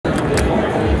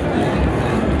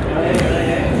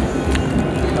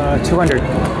200.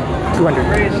 200.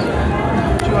 Raise.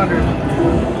 200.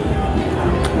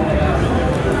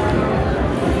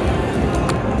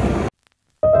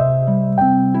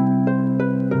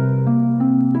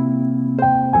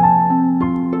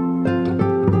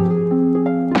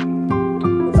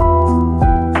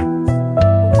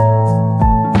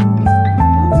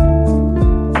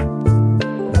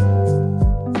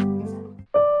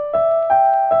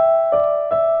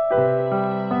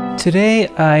 Today,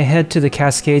 I head to the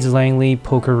Cascades Langley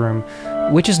poker room,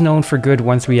 which is known for good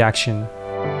 1-3 action.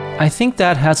 I think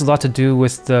that has a lot to do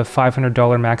with the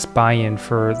 $500 max buy-in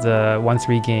for the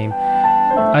 1-3 game.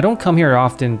 I don't come here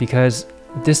often because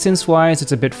distance-wise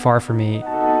it's a bit far for me.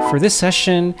 For this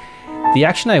session, the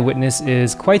action I witness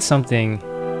is quite something,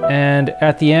 and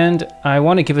at the end, I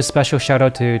want to give a special shout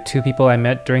out to 2 people I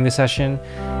met during the session.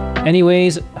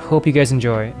 Anyways, hope you guys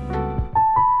enjoy.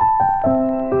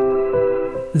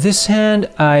 This hand,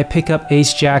 I pick up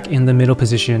Ace-Jack in the middle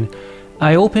position.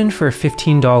 I open for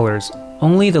 $15,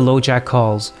 only the low jack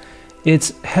calls.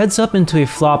 It's heads up into a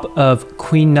flop of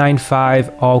Queen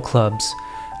 9-5 all clubs.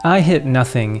 I hit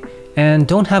nothing, and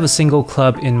don't have a single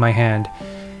club in my hand.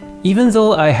 Even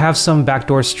though I have some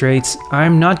backdoor straights,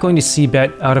 I'm not going to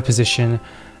c-bet out of position.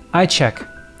 I check.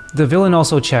 The villain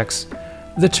also checks.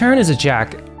 The turn is a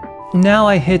jack. Now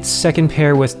I hit second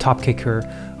pair with top kicker,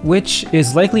 which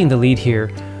is likely in the lead here,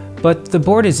 but the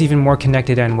board is even more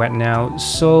connected and wet now,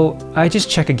 so I just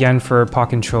check again for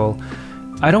pot control.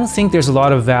 I don't think there's a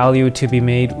lot of value to be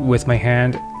made with my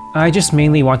hand, I just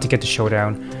mainly want to get the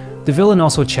showdown. The villain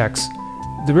also checks.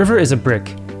 The river is a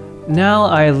brick. Now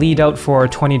I lead out for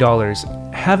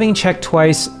 $20. Having checked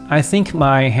twice, I think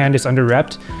my hand is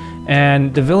under-repped,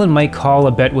 and the villain might call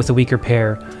a bet with a weaker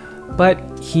pair, but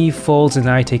he folds and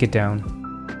I take it down.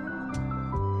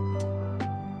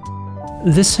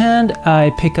 This hand,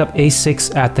 I pick up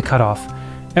Ace-6 at the cutoff.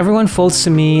 Everyone folds to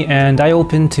me and I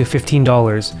open to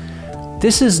 $15.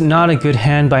 This is not a good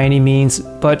hand by any means,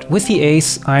 but with the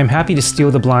ace, I'm happy to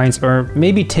steal the blinds or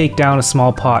maybe take down a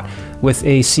small pot with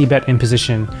a c-bet in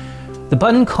position. The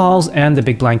button calls and the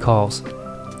big blind calls.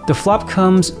 The flop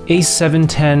comes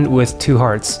Ace-7-10 with 2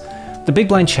 hearts. The big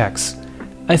blind checks.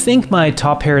 I think my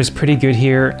top pair is pretty good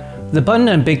here. The button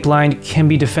and big blind can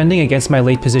be defending against my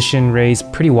late position raise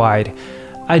pretty wide.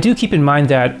 I do keep in mind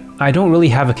that I don't really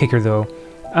have a kicker though.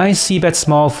 I c-bet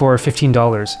small for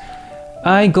 $15.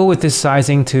 I go with this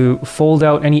sizing to fold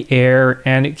out any air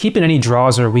and keep in any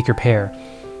draws or weaker pair.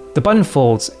 The button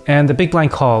folds and the big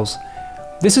blind calls.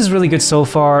 This is really good so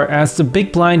far as the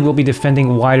big blind will be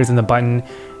defending wider than the button,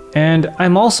 and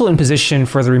I'm also in position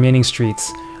for the remaining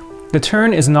streets. The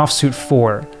turn is an offsuit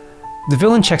 4. The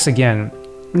villain checks again.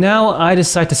 Now I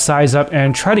decide to size up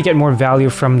and try to get more value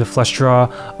from the flush draw,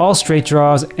 all straight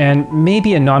draws, and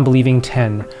maybe a non-believing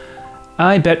 10.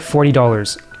 I bet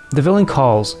 $40. The villain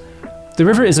calls. The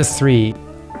river is a 3.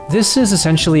 This is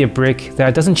essentially a brick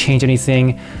that doesn't change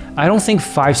anything. I don't think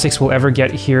 5-6 will ever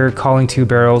get here calling 2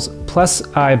 barrels, plus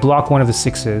I block one of the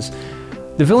 6s.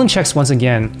 The villain checks once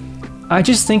again. I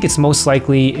just think it's most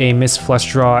likely a missed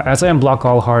flush draw as I unblock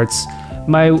all hearts.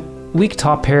 My weak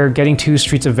top pair getting 2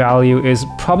 streets of value is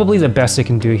probably the best it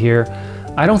can do here.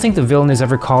 I don't think the villain is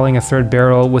ever calling a 3rd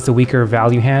barrel with a weaker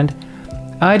value hand.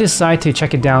 I decide to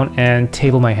check it down and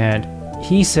table my hand.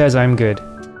 He says I'm good.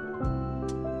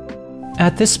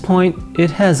 At this point, it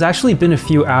has actually been a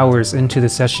few hours into the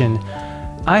session.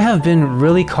 I have been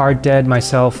really card dead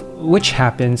myself, which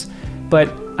happens,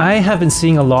 but I have been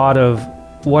seeing a lot of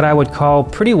what I would call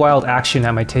pretty wild action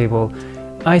at my table.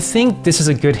 I think this is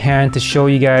a good hand to show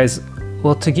you guys,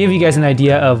 well, to give you guys an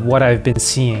idea of what I've been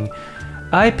seeing.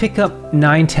 I pick up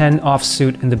 9-10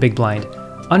 offsuit in the big blind.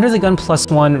 Under the gun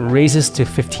 +1 raises to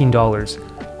 $15.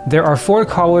 There are 4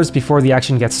 callers before the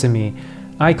action gets to me.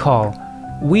 I call.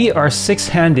 We are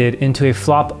 6-handed into a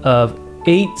flop of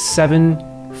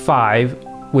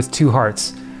 8-7-5 with 2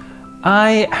 hearts.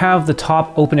 I have the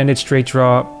top open-ended straight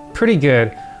draw, pretty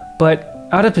good, but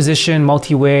out of position,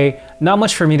 multi-way, not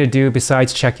much for me to do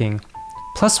besides checking.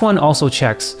 +1 also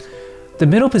checks. The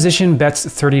middle position bets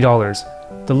 $30.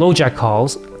 The low jack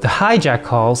calls, the high jack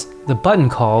calls, the button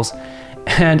calls,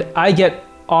 and I get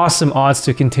awesome odds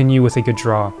to continue with a good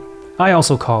draw. I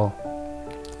also call.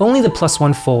 Only the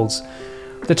 +1 folds.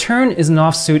 The turn is an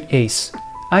offsuit ace.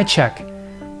 I check.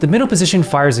 The middle position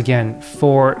fires again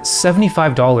for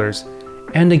 $75.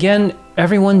 And again,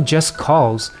 everyone just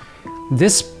calls.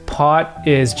 This pot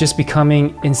is just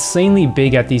becoming insanely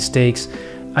big at these stakes.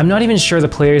 I'm not even sure the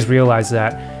players realize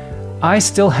that. I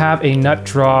still have a nut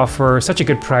draw for such a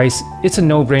good price. It's a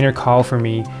no-brainer call for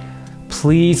me.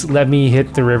 Please let me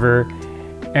hit the river.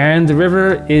 And the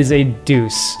river is a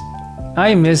deuce.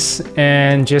 I miss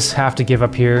and just have to give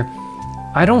up here.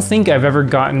 I don't think I've ever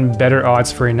gotten better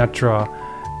odds for a nut draw.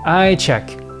 I check.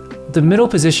 The middle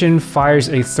position fires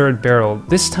a third barrel,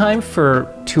 this time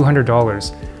for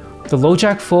 $200. The low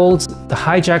jack folds, the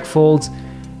high jack folds,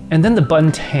 and then the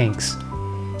button tanks.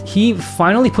 He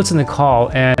finally puts in the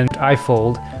call and I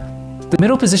fold. The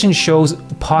middle position shows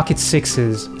pocket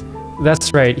sixes.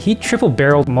 That's right, he triple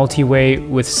barreled multi-way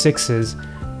with sixes.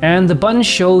 And the button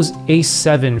shows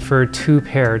ace-7 for 2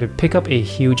 pair to pick up a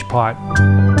huge pot.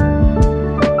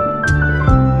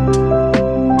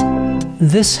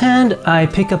 This hand, I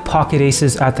pick up pocket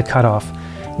aces at the cutoff.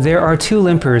 There are 2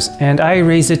 limpers and I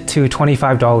raise it to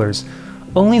 $25.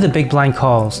 Only the big blind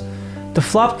calls. The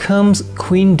flop comes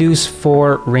queen deuce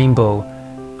 4 rainbow.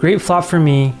 Great flop for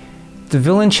me. The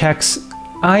villain checks.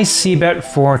 I c-bet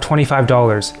for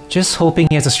 $25, just hoping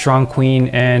he has a strong queen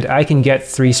and I can get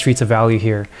 3 streets of value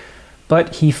here.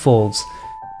 But he folds.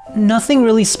 Nothing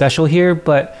really special here,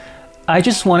 but I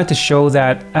just wanted to show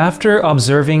that after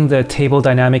observing the table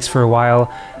dynamics for a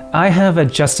while, I have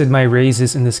adjusted my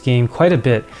raises in this game quite a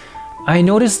bit. I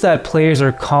noticed that players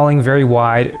are calling very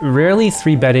wide, rarely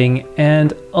 3-betting,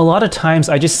 and a lot of times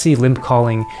I just see limp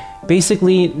calling,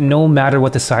 basically no matter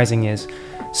what the sizing is.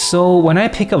 So when I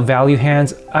pick up value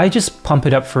hands, I just pump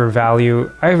it up for value.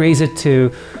 I raise it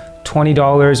to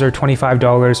 $20 or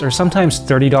 $25 or sometimes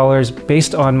 $30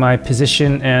 based on my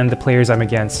position and the players I'm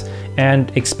against,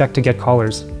 and expect to get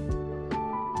callers.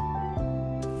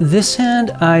 This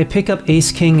hand, I pick up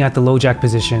ace-king at the low jack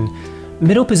position.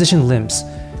 Middle position limps.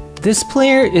 This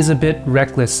player is a bit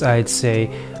reckless, I'd say.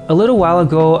 A little while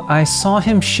ago, I saw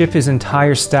him ship his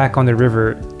entire stack on the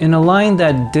river in a line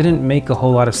that didn't make a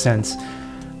whole lot of sense.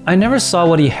 I never saw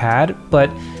what he had, but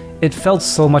it felt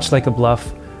so much like a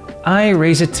bluff. I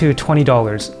raise it to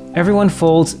 $20. Everyone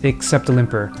folds except the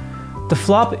limper. The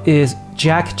flop is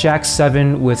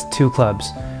Jack-Jack-7 with 2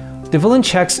 clubs. The villain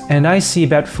checks and I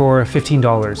c-bet for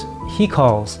 $15. He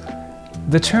calls.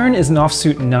 The turn is an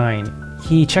offsuit 9.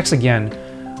 He checks again.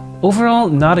 Overall,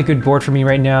 not a good board for me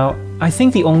right now. I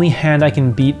think the only hand I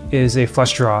can beat is a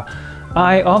flush draw.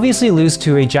 I obviously lose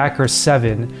to a jack or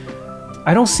 7.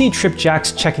 I don't see trip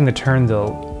jacks checking the turn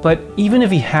though, but even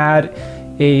if he had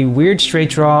a weird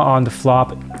straight draw on the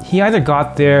flop, he either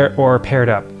got there or paired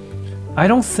up. I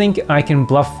don't think I can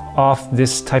bluff off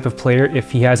this type of player if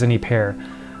he has any pair.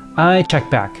 I check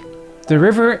back. The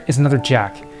river is another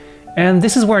jack, and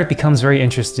this is where it becomes very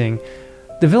interesting.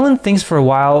 The villain thinks for a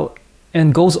while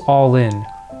and goes all in.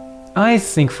 I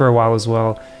think for a while as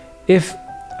well. If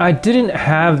I didn't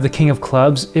have the king of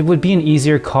clubs, it would be an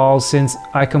easier call since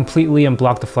I completely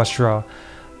unblocked the flush draw.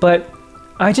 But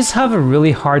I just have a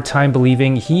really hard time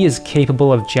believing he is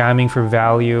capable of jamming for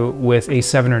value with a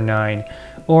 7 or 9,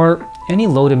 or any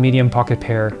low to medium pocket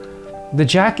pair. The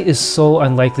jack is so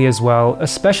unlikely as well,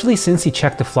 especially since he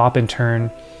checked the flop in turn.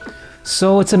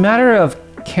 So it's a matter of,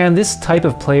 can this type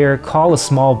of player call a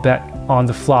small bet on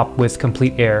the flop with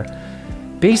complete air?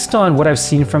 Based on what I've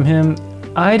seen from him,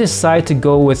 I decide to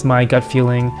go with my gut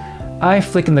feeling. I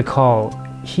flick in the call.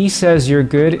 He says you're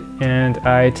good, and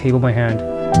I table my hand.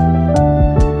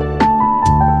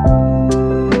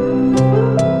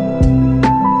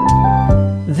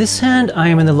 This hand, I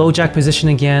am in the low jack position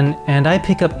again, and I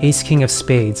pick up ace-king of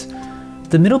spades.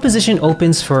 The middle position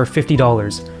opens for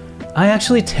 $50. I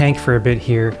actually tank for a bit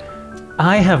here.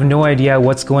 I have no idea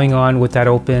what's going on with that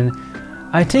open.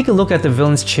 I take a look at the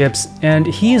villain's chips, and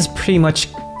he is pretty much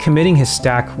committing his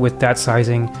stack with that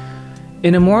sizing.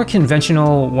 In a more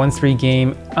conventional 1-3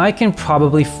 game, I can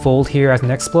probably fold here as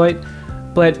an exploit,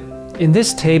 but in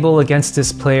this table against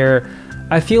this player,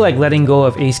 I feel like letting go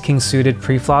of ace-king suited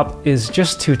preflop is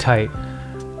just too tight.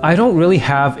 I don't really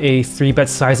have a 3-bet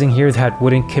sizing here that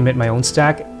wouldn't commit my own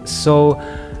stack, so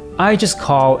I just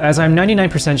call as I'm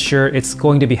 99% sure it's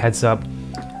going to be heads up.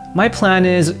 My plan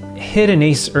is hit an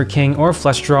ace or king or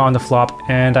flush draw on the flop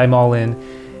and I'm all in.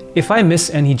 If I miss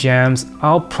and he jams,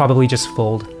 I'll probably just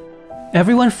fold.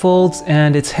 Everyone folds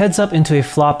and it's heads up into a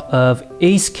flop of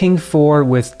ace-king 4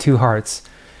 with 2 hearts.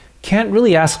 Can't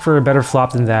really ask for a better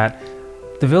flop than that.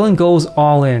 The villain goes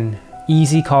all in.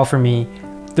 Easy call for me.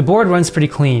 The board runs pretty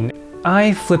clean.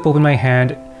 I flip open my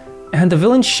hand and the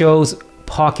villain shows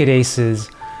pocket aces.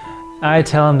 I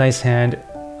tell him nice hand.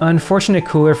 Unfortunate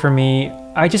cooler for me.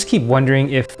 I just keep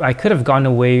wondering if I could have gone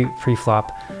away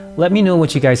pre-flop. Let me know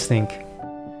what you guys think.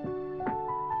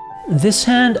 This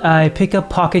hand, I pick up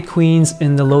pocket queens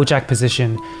in the low jack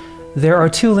position. There are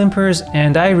 2 limpers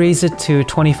and I raise it to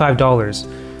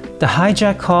 $25. The high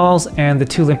jack calls and the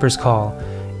 2 limpers call.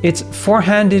 It's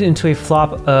 4-handed into a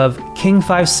flop of king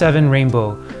 5-7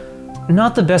 rainbow.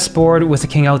 Not the best board with a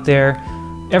king out there,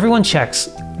 Everyone checks.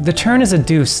 The turn is a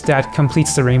deuce that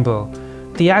completes the rainbow.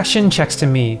 The action checks to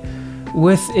me,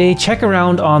 with a check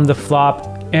around on the flop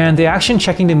and the action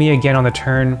checking to me again on the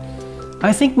turn.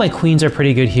 I think my queens are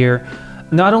pretty good here.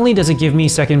 Not only does it give me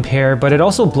second pair, but it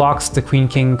also blocks the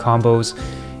queen-king combos.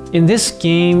 In this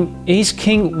game,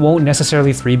 ace-king won't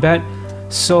necessarily 3-bet,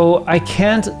 so I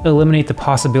can't eliminate the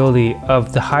possibility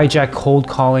of the hijack cold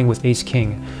calling with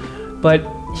ace-king. But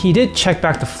he did check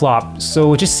back the flop,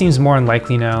 so it just seems more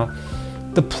unlikely now.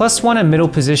 The +1 at middle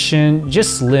position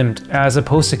just limped as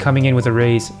opposed to coming in with a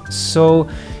raise, so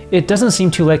it doesn't seem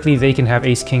too likely they can have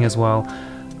ace-king as well.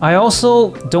 I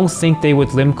also don't think they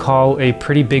would limp call a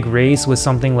pretty big raise with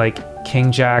something like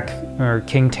king-jack or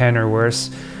king-10 or worse.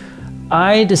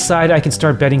 I decide I can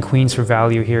start betting queens for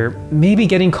value here, maybe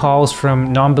getting calls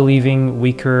from non-believing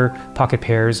weaker pocket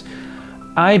pairs.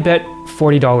 I bet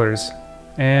 $40,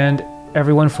 and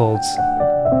everyone folds.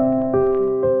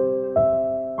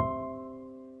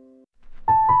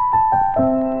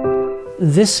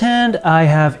 This hand, I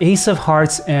have ace of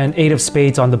hearts and 8 of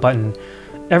spades on the button.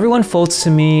 Everyone folds to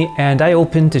me, and I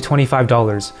open to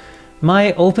 $25.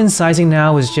 My open sizing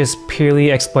now is just purely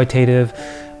exploitative,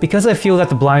 because I feel that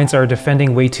the blinds are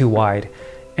defending way too wide,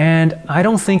 and I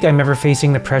don't think I'm ever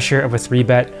facing the pressure of a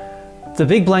 3-bet. The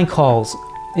big blind calls.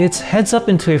 It's heads up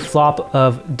into a flop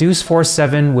of deuce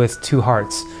 4-7 with 2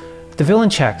 hearts. The villain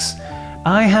checks.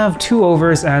 I have 2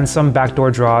 overs and some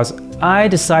backdoor draws. I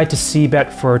decide to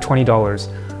c-bet for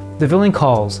 $20. The villain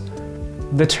calls.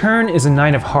 The turn is a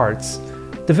 9 of hearts.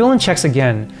 The villain checks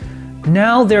again.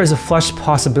 Now there is a flush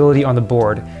possibility on the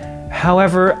board.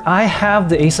 However, I have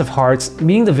the ace of hearts,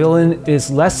 meaning the villain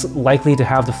is less likely to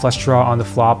have the flush draw on the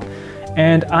flop,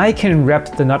 and I can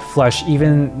rep the nut flush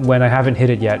even when I haven't hit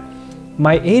it yet.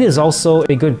 My 8 is also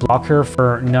a good blocker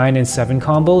for 9 and 7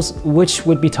 combos, which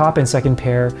would be top and second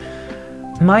pair.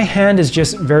 My hand is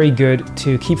just very good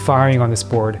to keep firing on this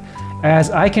board, as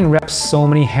I can rep so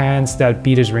many hands that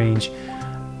beat his range.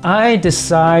 I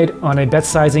decide on a bet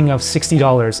sizing of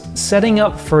 $60, setting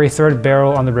up for a third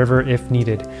barrel on the river if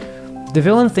needed. The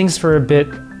villain thinks for a bit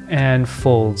and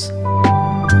folds.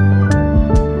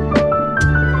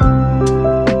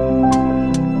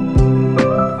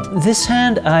 This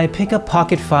hand, I pick up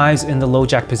pocket 5s in the low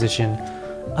jack position.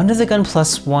 Under the gun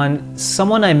 +1,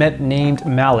 someone I met named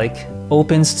Malik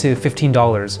opens to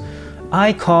 $15.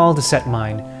 I call to set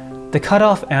mine. The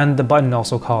cutoff and the button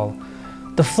also call.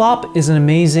 The flop is an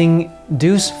amazing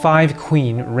deuce 5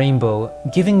 queen rainbow,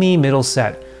 giving me middle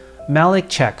set. Malik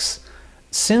checks.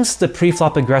 Since the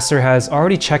pre-flop aggressor has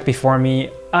already checked before me,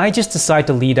 I just decide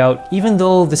to lead out even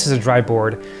though this is a dry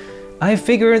board. I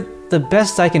figure the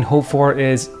best I can hope for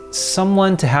is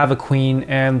someone to have a queen,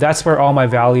 and that's where all my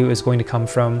value is going to come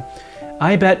from.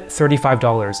 I bet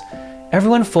 $35.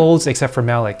 Everyone folds except for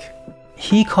Malik.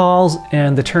 He calls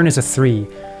and the turn is a 3.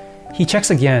 He checks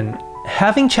again.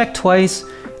 Having checked twice,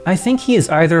 I think he is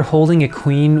either holding a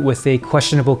queen with a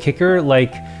questionable kicker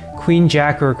like queen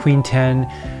jack or queen 10,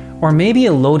 or maybe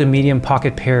a low to medium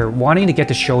pocket pair wanting to get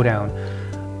to showdown.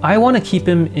 I want to keep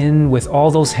him in with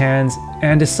all those hands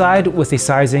and decide with a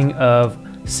sizing of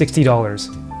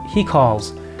 $60. He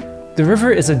calls. The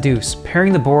river is a deuce,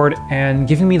 pairing the board and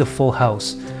giving me the full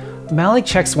house. Malik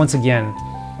checks once again.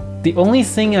 The only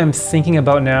thing I'm thinking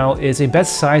about now is a bet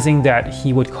sizing that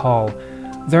he would call.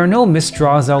 There are no missed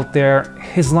draws out there.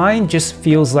 His line just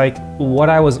feels like what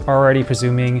I was already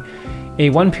presuming, a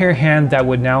 1-pair hand that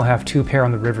would now have 2 pair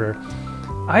on the river.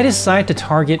 I decide to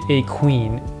target a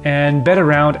queen and bet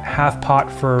around half pot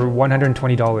for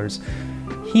 $120.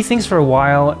 He thinks for a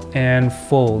while and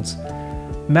folds.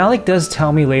 Malik does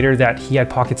tell me later that he had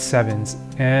pocket 7s,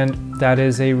 and that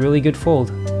is a really good fold.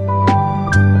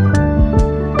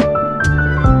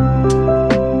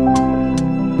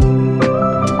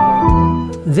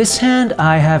 This hand,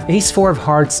 I have ace-4 of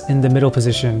hearts in the middle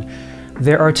position.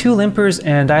 There are 2 limpers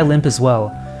and I limp as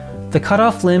well. The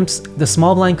cutoff limps, the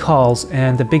small blind calls,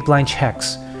 and the big blind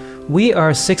checks. We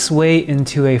are 6-way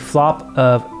into a flop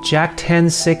of jack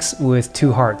 10-6 with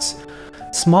 2 hearts.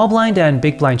 Small blind and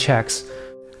big blind checks.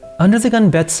 Under the gun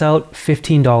bets out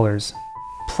 $15.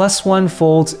 +1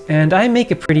 folds, and I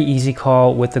make a pretty easy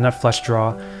call with the nut flush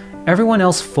draw. Everyone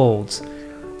else folds.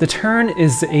 The turn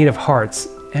is the 8 of hearts,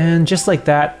 and just like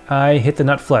that, I hit the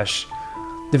nut flush.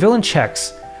 The villain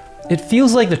checks. It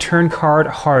feels like the turn card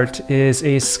heart is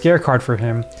a scare card for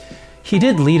him. He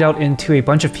did lead out into a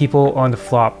bunch of people on the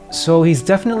flop, so he's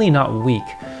definitely not weak.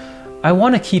 I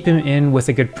want to keep him in with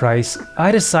a good price.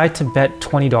 I decide to bet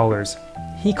 $20.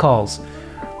 He calls.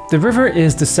 The river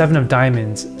is the 7 of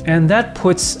diamonds, and that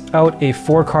puts out a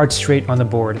 4-card straight on the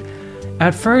board.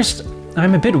 At first,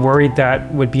 I'm a bit worried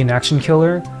that would be an action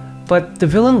killer, but the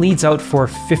villain leads out for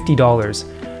 $50.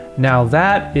 Now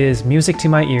that is music to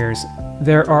my ears.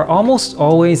 There are almost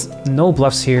always no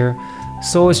bluffs here,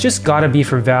 so it's just gotta be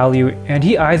for value, and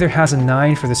he either has a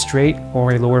 9 for the straight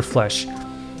or a lower flush.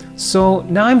 So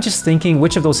now I'm just thinking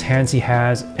which of those hands he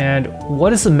has, and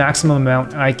what is the maximum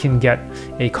amount I can get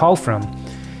a call from.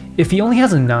 If he only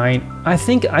has a 9, I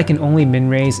think I can only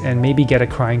min-raise and maybe get a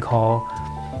crying call.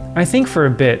 I think for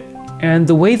a bit, and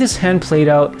the way this hand played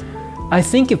out, I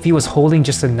think if he was holding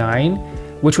just a 9,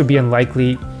 which would be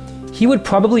unlikely, he would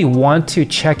probably want to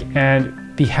check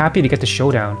and be happy to get the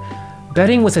showdown.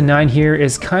 Betting with a 9 here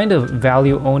is kind of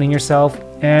value owning yourself,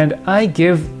 and I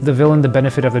give the villain the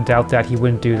benefit of the doubt that he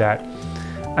wouldn't do that.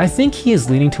 I think he is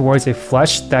leaning towards a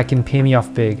flush that can pay me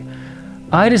off big.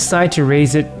 I decide to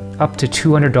raise it up to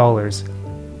 $200.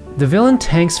 The villain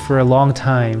tanks for a long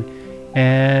time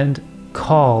and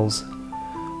calls.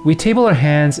 We table our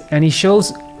hands and he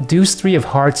shows deuce 3 of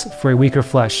hearts for a weaker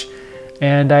flush,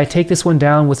 and I take this one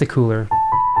down with a cooler.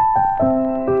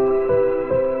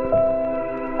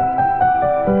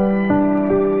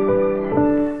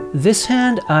 This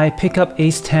hand, I pick up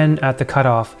ace 10 at the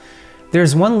cutoff.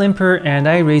 There's one limper and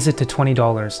I raise it to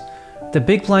 $20. The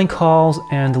big blind calls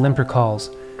and the limper calls.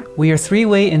 We are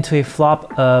 3-way into a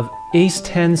flop of ace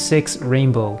 10-6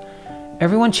 rainbow.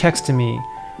 Everyone checks to me.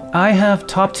 I have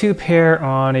top 2 pair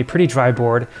on a pretty dry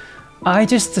board. I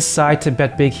just decide to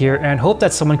bet big here and hope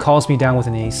that someone calls me down with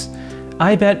an ace.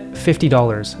 I bet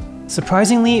 $50.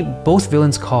 Surprisingly, both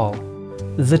villains call.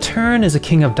 The turn is a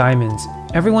king of diamonds.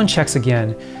 Everyone checks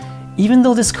again. Even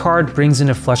though this card brings in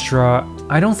a flush draw,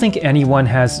 I don't think anyone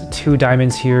has 2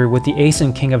 diamonds here with the ace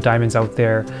and king of diamonds out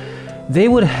there. They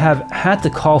would have had to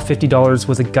call $50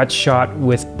 with a gut shot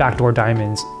with backdoor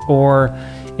diamonds, or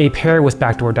a pair with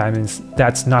backdoor diamonds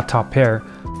that's not top pair.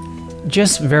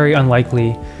 Just very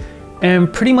unlikely.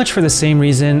 And pretty much for the same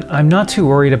reason, I'm not too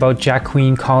worried about Jack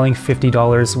Queen calling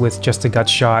 $50 with just a gut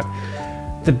shot.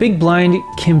 The big blind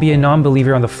can be a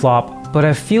non-believer on the flop, but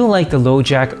I feel like the low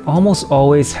jack almost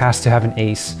always has to have an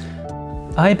ace.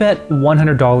 I bet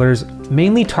 $100,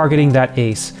 mainly targeting that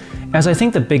ace, as I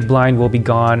think the big blind will be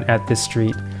gone at this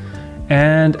street.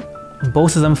 And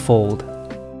both of them fold.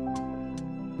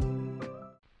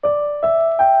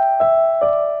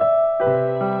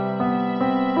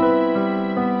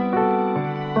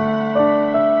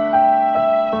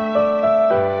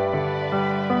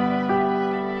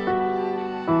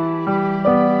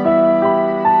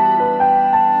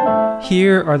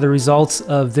 Here are the results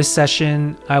of this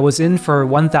session. I was in for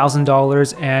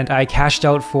 $1,000 and I cashed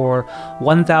out for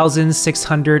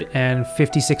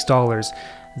 $1,656.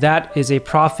 That is a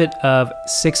profit of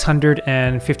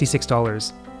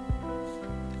 $656.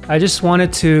 I just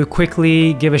wanted to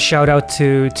quickly give a shout out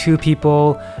to 2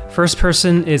 people. First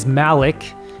person is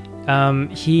Malik.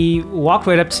 He walked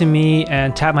right up to me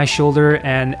and tapped my shoulder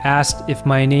and asked if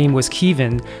my name was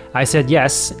Keevin. I said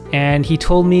yes, and he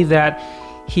told me that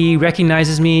he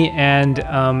recognizes me and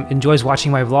enjoys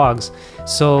watching my vlogs.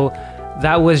 So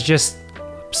that was just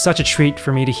such a treat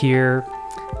for me to hear.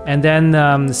 And then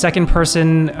the second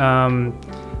person,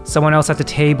 someone else at the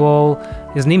table,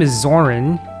 his name is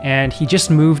Zoran, and he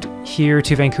just moved here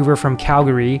to Vancouver from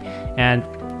Calgary, and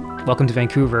welcome to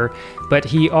Vancouver. But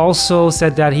he also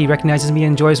said that he recognizes me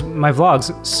and enjoys my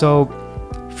vlogs. So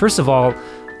first of all,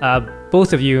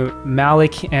 both of you,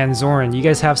 Malik and Zoran, you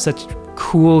guys have such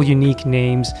cool, unique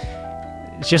names.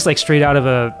 It's just like straight out of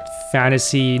a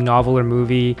fantasy novel or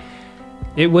movie.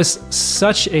 It was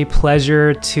such a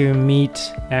pleasure to meet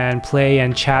and play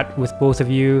and chat with both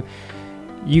of you.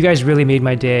 You guys really made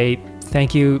my day.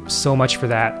 Thank you so much for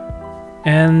that.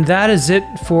 And that is it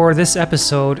for this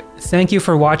episode. Thank you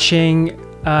for watching.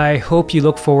 I hope you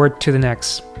look forward to the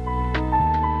next.